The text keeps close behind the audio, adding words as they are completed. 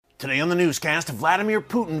Today on the newscast, Vladimir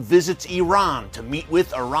Putin visits Iran to meet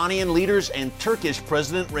with Iranian leaders and Turkish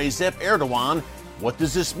President Recep Erdogan. What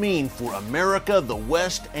does this mean for America, the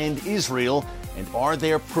West, and Israel? And are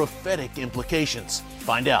there prophetic implications?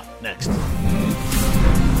 Find out next.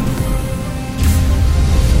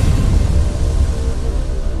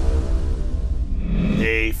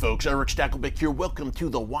 Hey folks, Eric Stakelbeck here. Welcome to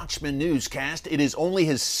the Watchman Newscast. It is only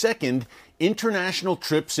his second international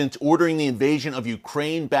trip since ordering the invasion of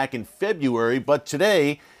Ukraine back in February. But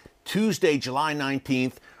today, Tuesday, July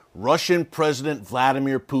 19th, Russian President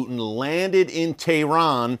Vladimir Putin landed in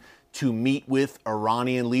Tehran to meet with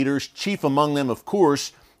Iranian leaders, chief among them, of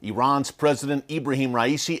course, Iran's President Ibrahim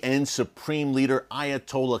Raisi and Supreme Leader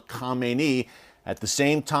Ayatollah Khamenei. At the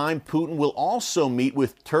same time, Putin will also meet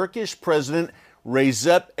with Turkish President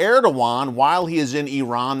Recep Erdogan while he is in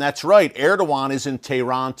Iran. That's right, Erdogan is in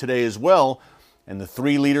Tehran today as well, and the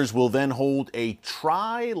three leaders will then hold a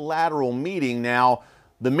trilateral meeting. Now,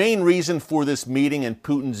 the main reason for this meeting and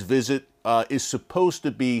Putin's visit is supposed to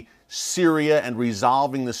be Syria and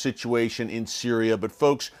resolving the situation in Syria. But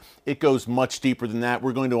folks, it goes much deeper than that.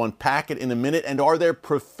 We're going to unpack it in a minute. And are there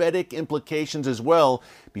prophetic implications as well?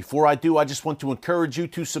 Before I do, I just want to encourage you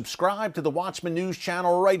to subscribe to the Watchman News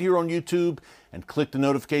channel right here on YouTube and click the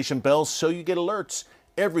notification bell so you get alerts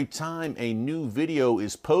every time a new video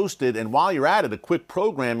is posted. And while you're at it, a quick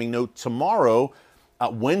programming note: tomorrow,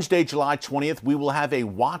 Wednesday, July 20th, we will have a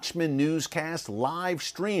Watchman Newscast live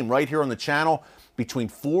stream right here on the channel between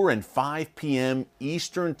 4 and 5 p.m.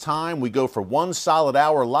 Eastern Time. We go for one solid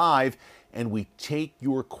hour live, and we take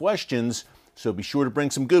your questions. So be sure to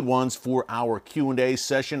bring some good ones for our Q&A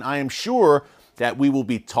session. I am sure that we will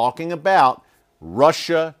be talking about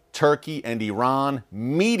Russia, Turkey, and Iran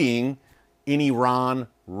meeting in Iran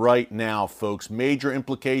right now, folks. Major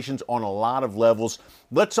implications on a lot of levels.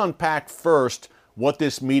 Let's unpack first what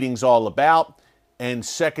this meeting's all about, and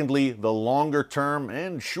secondly, the longer term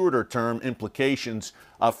and shorter term implications.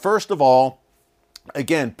 First of all,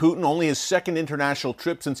 again, Putin, only his second international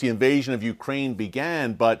trip since the invasion of Ukraine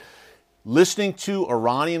began, but listening to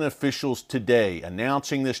Iranian officials today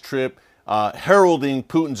announcing this trip, heralding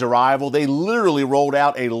Putin's arrival, they literally rolled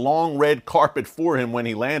out a long red carpet for him when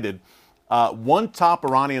he landed. One top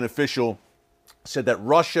Iranian official said that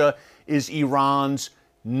Russia is Iran's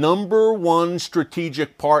 #1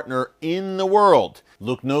 strategic partner in the world.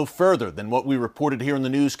 Look no further than what we reported here in the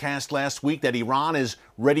newscast last week, that Iran is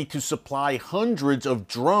ready to supply hundreds of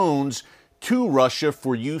drones to Russia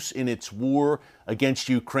for use in its war against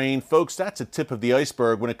Ukraine. Folks, that's a tip of the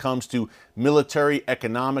iceberg when it comes to military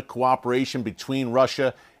economic cooperation between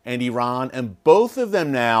Russia and Iran. And both of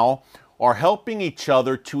them now are helping each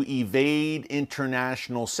other to evade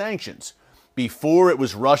international sanctions. Before, it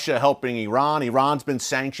was Russia helping Iran. Iran's been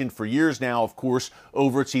sanctioned for years now, of course,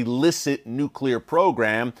 over its illicit nuclear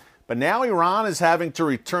program. But now Iran is having to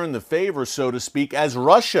return the favor, so to speak, as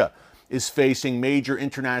Russia is facing major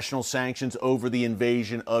international sanctions over the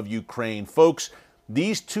invasion of Ukraine. Folks,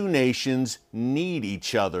 these two nations need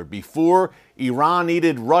each other. Before, Iran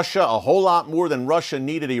needed Russia a whole lot more than Russia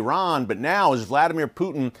needed Iran. But now, as Vladimir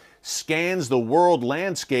Putin scans the world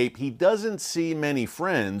landscape, he doesn't see many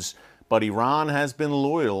friends. But Iran has been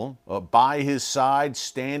loyal, by his side,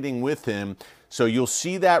 standing with him. So you'll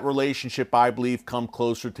see that relationship, I believe, come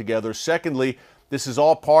closer together. Secondly, this is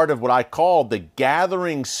all part of what I call the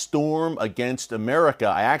gathering storm against America.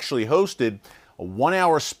 I actually hosted a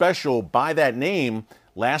 1-hour special by that name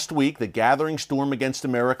last week, The Gathering Storm Against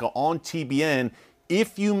America, on TBN.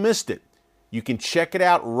 If you missed it, you can check it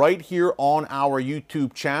out right here on our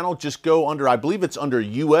YouTube channel. Just go under, I believe it's under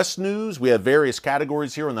U.S. News. We have various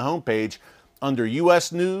categories here on the homepage. Under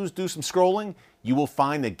U.S. News, do some scrolling. You will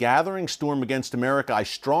find The Gathering Storm Against America. I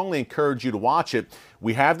strongly encourage you to watch it.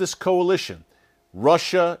 We have this coalition: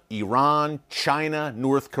 Russia, Iran, China,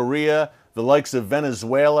 North Korea, the likes of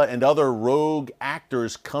Venezuela, and other rogue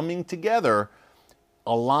actors coming together,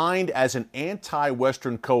 aligned as an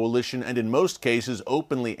anti-Western coalition, and in most cases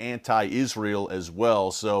openly anti-Israel as well.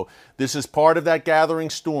 So this is part of that gathering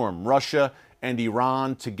storm, Russia and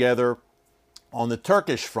Iran together. On the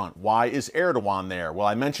Turkish front, why is Erdogan there? Well,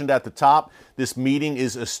 I mentioned at the top, this meeting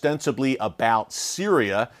is ostensibly about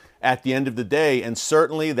Syria at the end of the day, and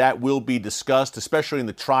certainly that will be discussed, especially in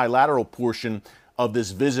the trilateral portion of this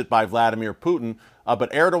visit by Vladimir Putin.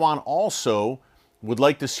 But Erdogan also would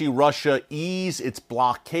like to see Russia ease its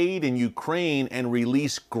blockade in Ukraine and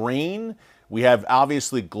release grain. We have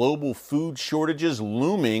obviously global food shortages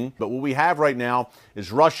looming, but what we have right now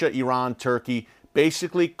is Russia, Iran, Turkey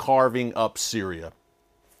basically carving up Syria.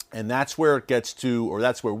 And that's where it gets to, or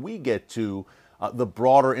that's where we get to the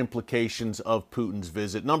broader implications of Putin's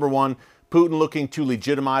visit. Number one, Putin looking to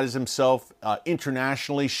legitimize himself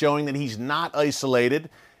internationally, showing that he's not isolated.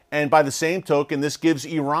 And by the same token, this gives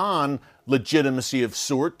Iran legitimacy of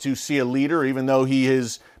sort to see a leader, even though he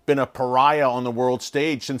has been a pariah on the world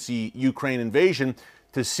stage since the Ukraine invasion,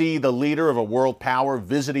 to see the leader of a world power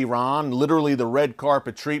visit Iran, literally the red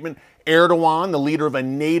carpet treatment. Erdogan, the leader of a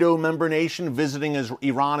NATO member nation, visiting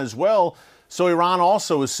Iran as well. So Iran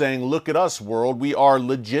also is saying, look at us, world, we are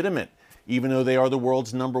legitimate, even though they are the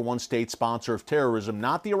world's #1 state sponsor of terrorism.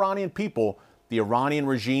 Not the Iranian people. The Iranian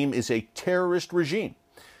regime is a terrorist regime.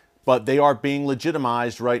 But they are being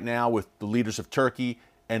legitimized right now with the leaders of Turkey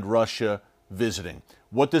and Russia visiting.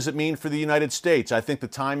 What does it mean for the United States? I think the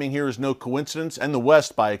timing here is no coincidence, and the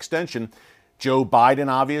West by extension. Joe Biden,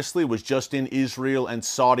 obviously, was just in Israel and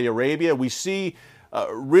Saudi Arabia. We see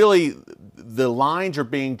really the lines are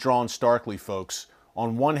being drawn starkly, folks.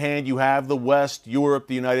 On one hand, you have the West, Europe,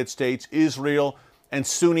 the United States, Israel, and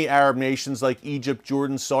Sunni Arab nations like Egypt,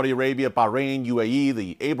 Jordan, Saudi Arabia, Bahrain, UAE,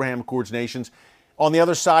 the Abraham Accords nations. On the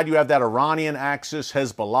other side, you have that Iranian axis,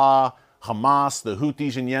 Hezbollah, Hamas, the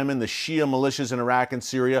Houthis in Yemen, the Shia militias in Iraq and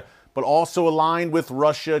Syria, but also aligned with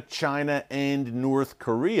Russia, China, and North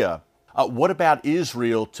Korea. What about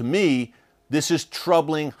Israel? To me, this is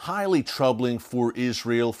troubling, highly troubling for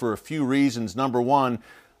Israel for a few reasons. Number one,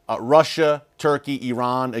 Russia, Turkey,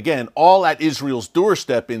 Iran, again, all at Israel's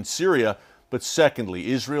doorstep in Syria. But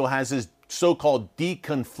secondly, Israel has this so-called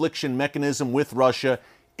deconfliction mechanism with Russia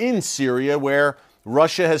in Syria, where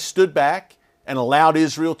Russia has stood back and allowed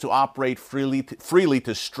Israel to operate freely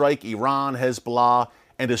to strike Iran, Hezbollah,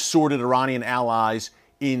 and assorted Iranian allies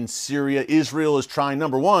in Syria. Israel is trying,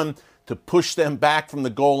 number one, to push them back from the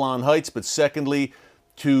Golan Heights, but secondly,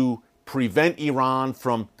 to prevent Iran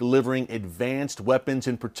from delivering advanced weapons,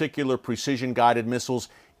 in particular precision-guided missiles,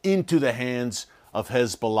 into the hands of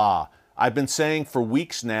Hezbollah. I've been saying for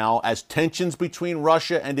weeks now, as tensions between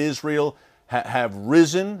Russia and Israel have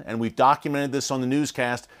risen, and we've documented this on the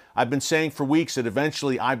newscast, I've been saying for weeks that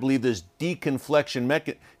eventually I believe this deconfliction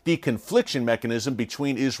mechanism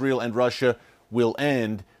between Israel and Russia will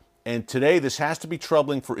end. And today this has to be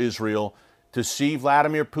troubling for Israel to see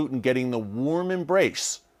Vladimir Putin getting the warm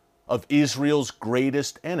embrace of Israel's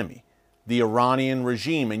greatest enemy, the Iranian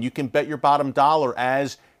regime. And you can bet your bottom dollar,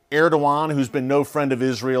 as Erdogan, who's been no friend of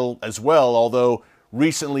Israel as well, although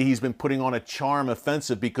recently he's been putting on a charm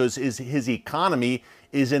offensive because his economy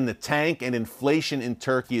is in the tank and inflation in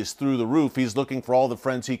Turkey is through the roof. He's looking for all the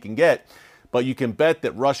friends he can get. But you can bet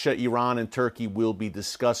that Russia, Iran, and Turkey will be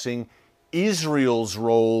discussing Israel's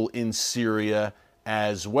role in Syria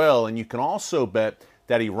as well. And you can also bet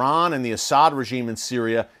that Iran and the Assad regime in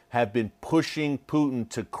Syria have been pushing Putin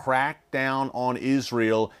to crack down on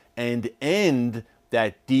Israel and end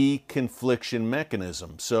that deconfliction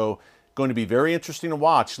mechanism. So going to be very interesting to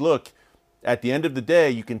watch. Look, at the end of the day,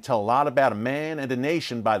 you can tell a lot about a man and a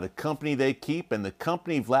nation by the company they keep, and the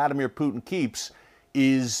company Vladimir Putin keeps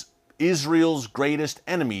is Israel's greatest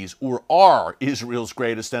enemies, or are Israel's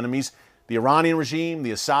greatest enemies. The Iranian regime,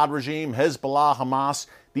 the Assad regime, Hezbollah, Hamas,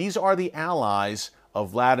 these are the allies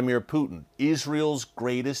of Vladimir Putin, Israel's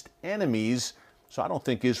greatest enemies. So I don't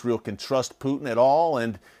think Israel can trust Putin at all.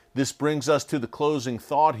 And this brings us to the closing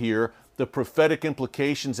thought here. The prophetic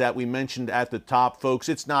implications that we mentioned at the top, folks,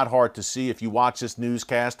 it's not hard to see if you watch this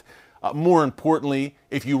newscast. More importantly,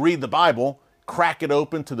 if you read the Bible, crack it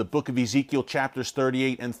open to the book of Ezekiel, chapters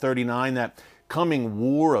 38 and 39, that coming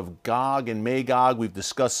war of Gog and Magog we've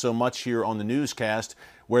discussed so much here on the newscast,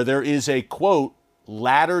 where there is a, quote,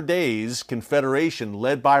 latter days confederation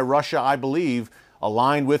led by Russia, I believe,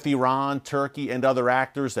 aligned with Iran, Turkey, and other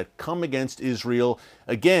actors that come against Israel,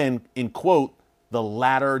 again, in, quote, the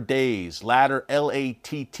latter days, latter,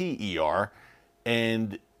 L-A-T-T-E-R.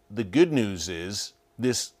 And the good news is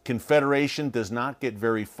this confederation does not get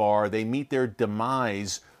very far. They meet their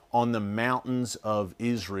demise on the mountains of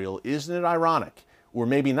Israel. Isn't it ironic, or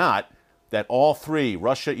maybe not, that all three,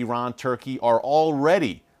 Russia, Iran, Turkey, are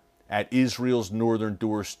already at Israel's northern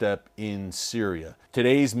doorstep in Syria?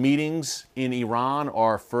 Today's meetings in Iran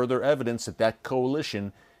are further evidence that that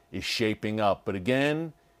coalition is shaping up. But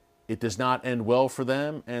again, it does not end well for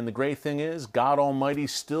them. And the great thing is, God Almighty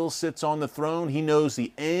still sits on the throne. He knows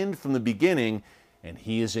the end from the beginning, and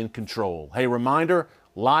He is in control. Hey, reminder,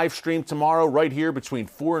 live stream tomorrow right here between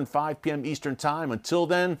 4 and 5 p.m. Eastern Time. Until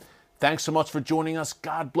then, thanks so much for joining us.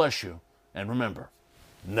 God bless you. And remember,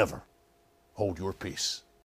 never hold your peace.